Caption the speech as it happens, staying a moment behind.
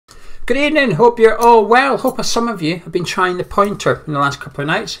Good evening, hope you're all well. Hope some of you have been trying the pointer in the last couple of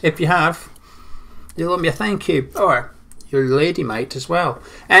nights. If you have, you'll owe me a thank you, or your lady might as well.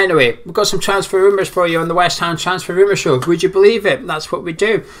 Anyway, we've got some transfer rumours for you on the West Ham Transfer Rumour Show. Would you believe it? That's what we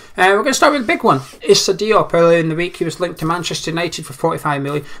do. We're going to start with a big one. Issa Diop, earlier in the week, he was linked to Manchester United for 45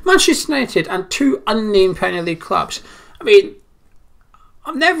 million. Manchester United and two unnamed Premier League clubs. I mean,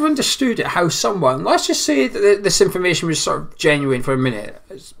 I've never understood it how someone, let's just say that this information was sort of genuine for a minute.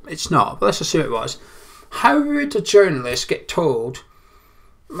 It's not, but let's assume it was. How would a journalist get told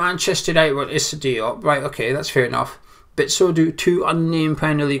Manchester United want Issa Diop? Right, okay, that's fair enough. But so do two unnamed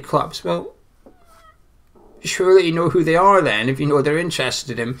Premier League clubs. Well, surely you know who they are then, if you know they're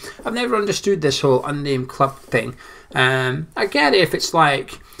interested in him. I've never understood this whole unnamed club thing. I get it if it's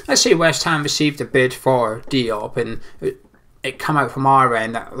like, let's say West Ham received a bid for Diop and it come out from our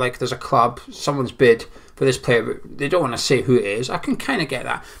end that like there's a club, someone's bid for this player, but they don't want to say who it is. I can kind of get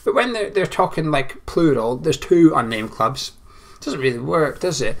that. But when they're talking like plural, there's two unnamed clubs. It doesn't really work,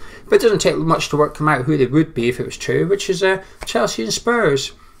 does it? But it doesn't take much to work them out who they would be if it was true, which is Chelsea and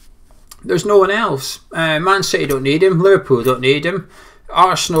Spurs. There's no one else. Man City don't need him. Liverpool don't need him.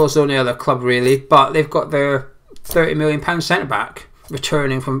 Arsenal's the only other club really, but they've got their £30 million centre back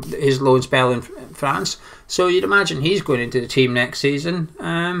returning from his loan spell in France. So you'd imagine he's going into the team next season.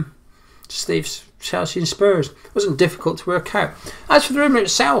 Just leaves Chelsea and Spurs. It wasn't difficult to work out. As for the rumour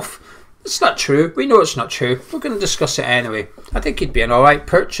itself, it's not true. We know it's not true. We're going to discuss it anyway. I think he'd be an alright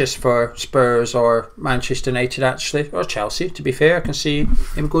purchase for Spurs or Manchester United actually, or Chelsea to be fair. I can see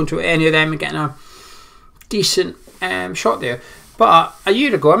him going to any of them and getting a decent shot there. But a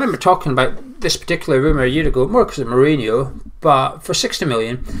year ago, I remember talking about this particular rumour a year ago, more because of Mourinho, but for 60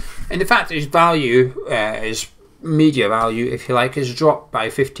 million. And the fact that his value, his media value, if you like, has dropped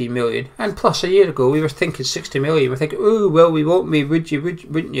by 15 million. And plus, a year ago, we were thinking 60 million. We were thinking, oh, well, we won't be,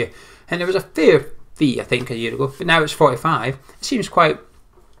 wouldn't you? And there was a fair fee, I think, a year ago. But now it's 45. It seems quite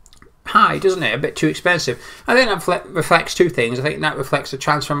high, doesn't it? A bit too expensive. I think that reflects two things. I think that reflects the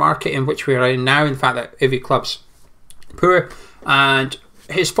transfer market in which we are in now, in the fact that every club's poor, and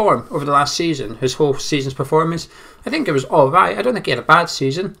his form over the last season, his whole season's performance. I think it was alright. I don't think he had a bad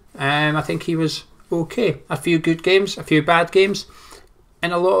season. I think he was okay. A few good games, a few bad games,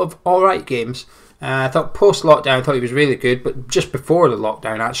 and a lot of alright games. I thought post-lockdown, I thought he was really good, but just before the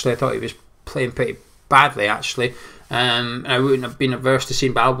lockdown, actually, I thought he was playing pretty badly, actually. I wouldn't have been averse to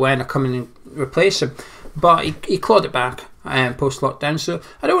seeing Balbuena come in and replace him. But he clawed it back post-lockdown, so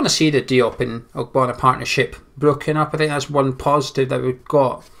I don't want to see the Diop and Ogbonna partnership broken up. I think that's one positive that we've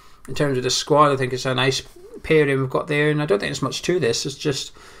got in terms of the squad. I think it's a nice pairing we've got there, and I don't think there's much to this. It's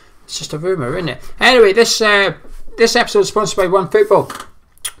just a rumour, isn't it? Anyway, this episode is sponsored by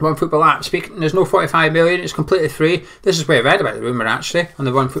OneFootball app. Speaking, there's no 45 million, it's completely free. This is where I read about the rumour actually, on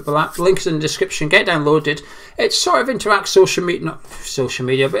the OneFootball app. The link is in the description, get downloaded. It sort of interacts social media, not social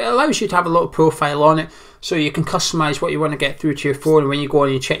media, but it allows you to have a little profile on it, so you can customise what you want to get through to your phone, and when you go on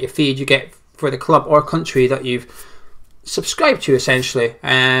and you check your feed, you get for the club or country that you've subscribed to essentially,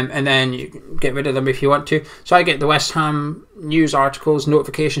 and then you get rid of them if you want to. So I get the West Ham news articles,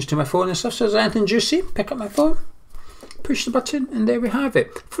 notifications to my phone and stuff, so if there's anything juicy, pick up my phone, push the button, and there we have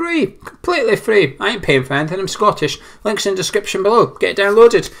it. Free, completely free. I ain't paying for anything, I'm Scottish. Links in the description below, get it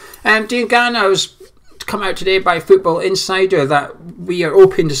downloaded. Diangana was come out today by Football Insider that we are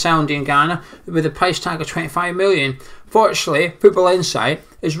open to selling Diangana with a price tag of 25 million. Fortunately, Football Insight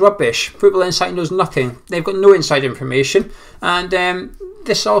is rubbish. Football Insight knows nothing. They've got no inside information, and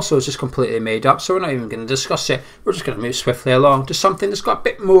this also is just completely made up, so we're not even going to discuss it. We're just going to move swiftly along to something that's got a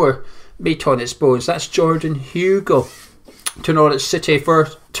bit more meat on its bones. That's Jordan Hugill to Norwich City for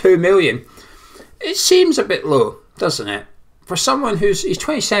 2 million. It seems a bit low, doesn't it? For someone he's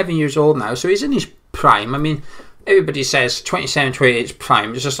 27 years old now, so he's in his prime. I mean, everybody says 27, 28 is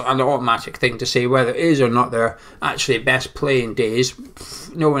prime. It's just an automatic thing to say whether it is or not their actually best playing days.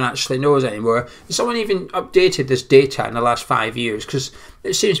 No one actually knows anymore. Has someone even updated this data in the last 5 years? Because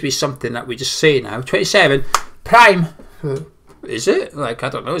it seems to be something that we just say now. 27, prime. Is it? Like, I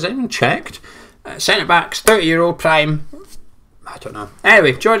don't know. Has anyone checked? Centre backs, 30-year-old prime. I don't know.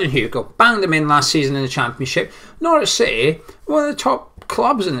 Anyway, Jordan Hugill banged them in last season in the Championship. Norwich City, one of the top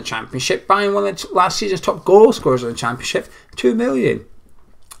clubs in the Championship, buying one of last season's top goal scorers in the Championship, 2 million.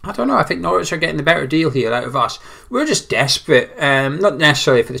 I don't know. I think Norwich are getting the better deal here out of us. We're just desperate, not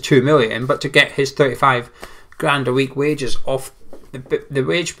necessarily for the 2 million, but to get his 35 grand a week wages off the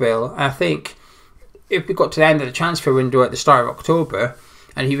wage bill. I think if we got to the end of the transfer window at the start of October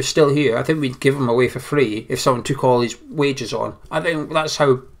and he was still here, I think we'd give him away for free if someone took all his wages on. I think that's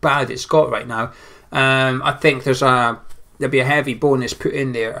how bad it's got right now. I think there's a there'll be a heavy bonus put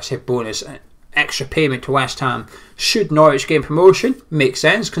in there. I said bonus, extra payment to West Ham should Norwich gain promotion. Makes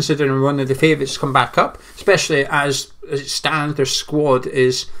sense considering one of the favourites come back up, especially as it stands. Their squad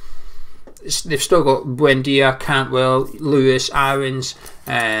is, they've still got Buendia, Cantwell, Lewis, Aarons,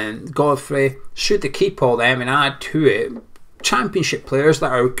 and Godfrey. Should they keep all them and add to it Championship players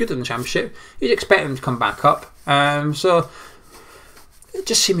that are good in the Championship, you'd expect them to come back up. So it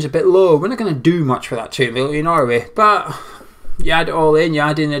just seems a bit low. We're not going to do much for that 2 million, are we? But you add it all in, you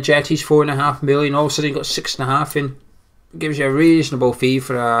add in the Jetties 4.5 million, all of a sudden you got 6.5 in. It gives you a reasonable fee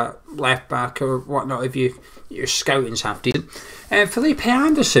for a left back or whatnot if your scouting's half decent. Felipe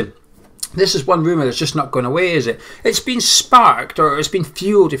Anderson. This is one rumour that's just not going away, is it? It's been sparked, or it's been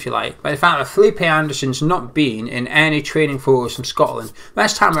fuelled, if you like, by the fact that Felipe Anderson's not been in any training photos from Scotland.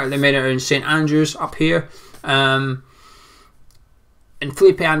 West Ham at the minute are in St Andrews up here, and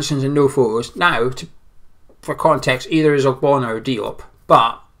Felipe Anderson's in no photos. Now, for context, either is Ogbonna or Diop,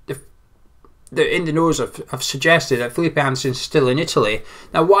 but the in the nose have suggested that Felipe Anderson's still in Italy.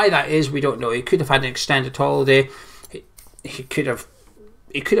 Now, why that is, we don't know. He could have had an extended holiday. He could have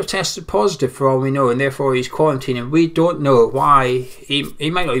tested positive for all we know, and therefore he's quarantining. We don't know why. He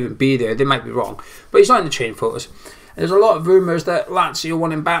might not even be there. They might be wrong, but he's not in the training photos. There's a lot of rumours that Lazio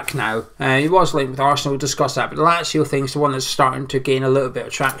want him back now. He was linked with Arsenal. We'll discuss that, but the Lazio thing's the one that's starting to gain a little bit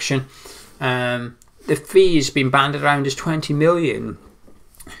of traction. The fee's been banded around as 20 million.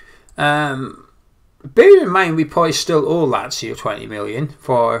 Bear in mind, we probably still owe Lazio 20 million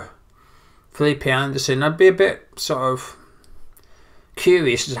for Felipe Anderson. I'd be a bit sort of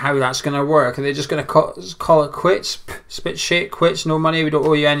curious as to how that's going to work. Are they just going to call it quits? Spit shit, quits, no money, we don't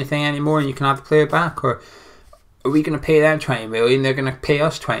owe you anything anymore and you can have the player back? Or are we going to pay them 20 million, they're going to pay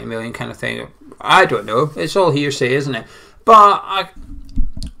us 20 million kind of thing? I don't know. It's all hearsay, isn't it? But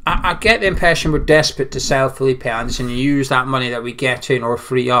I get the impression we're desperate to sell Felipe Anderson and use that money that we get in or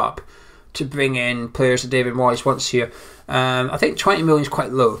free up to bring in players that David Moyes wants here. I think 20 million is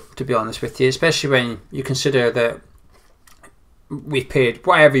quite low, to be honest with you, especially when you consider that we've paid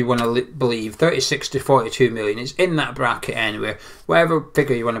whatever you want to believe, 36 to 42 million. It's in that bracket anywhere. Whatever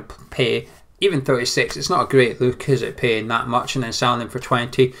figure you want to pay, even 36, it's not a great look, is it, paying that much and then selling them for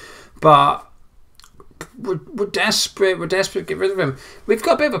 20? But we're desperate. We're desperate to get rid of him. We've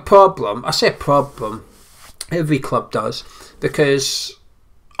got a bit of a problem. I say problem. Every club does, because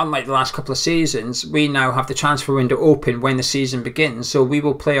unlike the last couple of seasons, we now have the transfer window open when the season begins. So we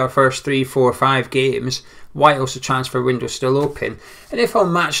will play our first 3, 4, 5 games whilst the transfer window is still open. And if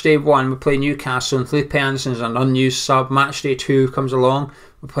on match day 1 we play Newcastle and Felipe Anderson is an unused sub, match day 2 comes along,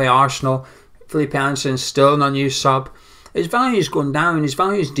 we play Arsenal, Felipe Anderson is still an unused sub, his value is going down, his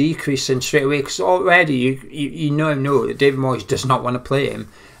value is decreasing straight away, because already you know that David Moyes does not want to play him.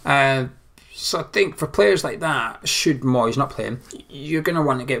 So I think for players like that, should Moyes not play him, you're going to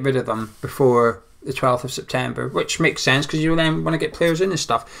want to get rid of them before the 12th of September, which makes sense because you then want to get players in and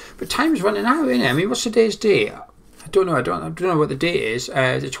stuff. But time's running out, isn't it? I mean, what's today's date? I don't know. I don't know what the date is.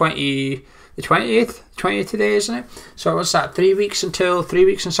 The 20th today, isn't it? So what's that? 3 weeks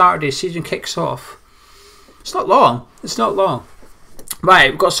on Saturday, season kicks off. It's not long. It's not long.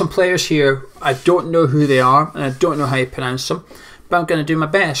 Right, we've got some players here. I don't know who they are, and I don't know how you pronounce them, but I'm going to do my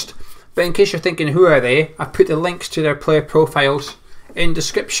best. But in case you're thinking, who are they? I put the links to their player profiles in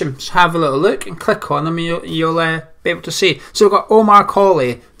description. So have a little look and click on them and you'll be able to see. So we've got Omar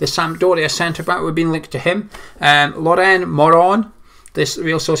Colley, the Sampdoria centre-back. We've been linked to him. Laurent Moron, this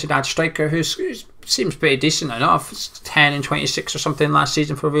Real Sociedad striker who seems pretty decent enough. It's 10 and 26 or something last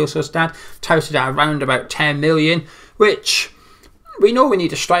season for Real Sociedad. Touted at around about 10 million, which we know we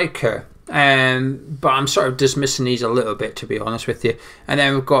need a striker. But I'm sort of dismissing these a little bit, to be honest with you. And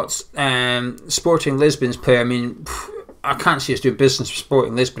then we've got Sporting Lisbon's player. I mean, I can't see us doing business with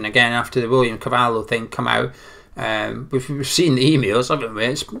Sporting Lisbon again after the William Carvalho thing come out. We've seen the emails, haven't we?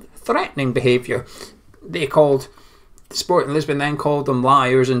 It's threatening behaviour. They called Sporting Lisbon, then called them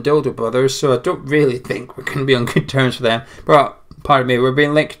liars and dildo brothers. So I don't really think we're going to be on good terms with them. But pardon me, we're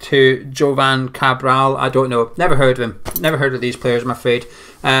being linked to Jovan Cabral. I don't know. Never heard of him. Never heard of these players, I'm afraid.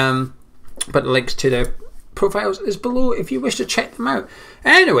 But the links to their profiles is below if you wish to check them out.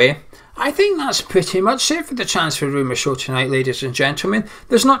 Anyway, I think that's pretty much it for the Transfer Rumour show tonight, ladies and gentlemen.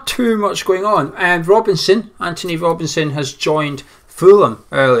 There's not too much going on. Anthony Robinson has joined Fulham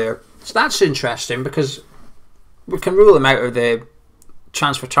earlier. So that's interesting because we can rule him out of the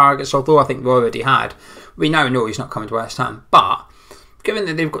transfer targets, although I think we already had. We now know he's not coming to West Ham. But given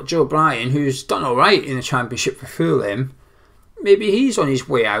that they've got Joe Bryan, who's done alright in the Championship for Fulham, maybe he's on his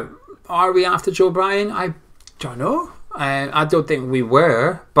way out. Are we after Joe Bryan? I don't know. I don't think we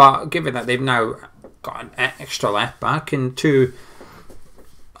were, but given that they've now got an extra left back and two.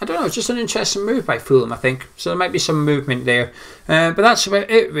 I don't know, it's just an interesting move by Fulham, I think. So there might be some movement there. But that's about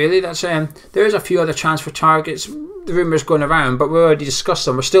it, really. That's there is a few other transfer targets, the rumours going around, but we already discussed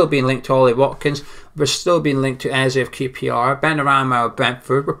them. We're still being linked to Ollie Watkins. We're still being linked to Eze of QPR. Benrahma of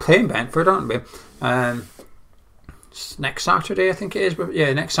Brentford. We're playing Brentford, aren't we? Next Saturday, I think it is.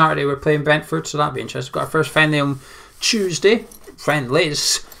 Yeah, next Saturday we're playing Brentford, so that'll be interesting. We've got our first friendly on Tuesday.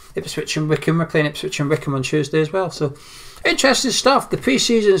 Friendlies. Ipswich and Wickham. We're playing Ipswich and Wickham on Tuesday as well. So interesting stuff. The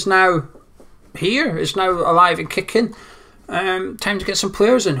pre-season is now here. It's now alive and kicking. Time to get some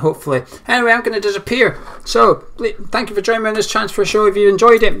players in, hopefully. Anyway, I'm going to disappear. So, thank you for joining me on this transfer show. If you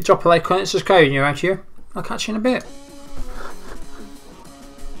enjoyed it, drop a like on it, subscribe when you're out here. I'll catch you in a bit.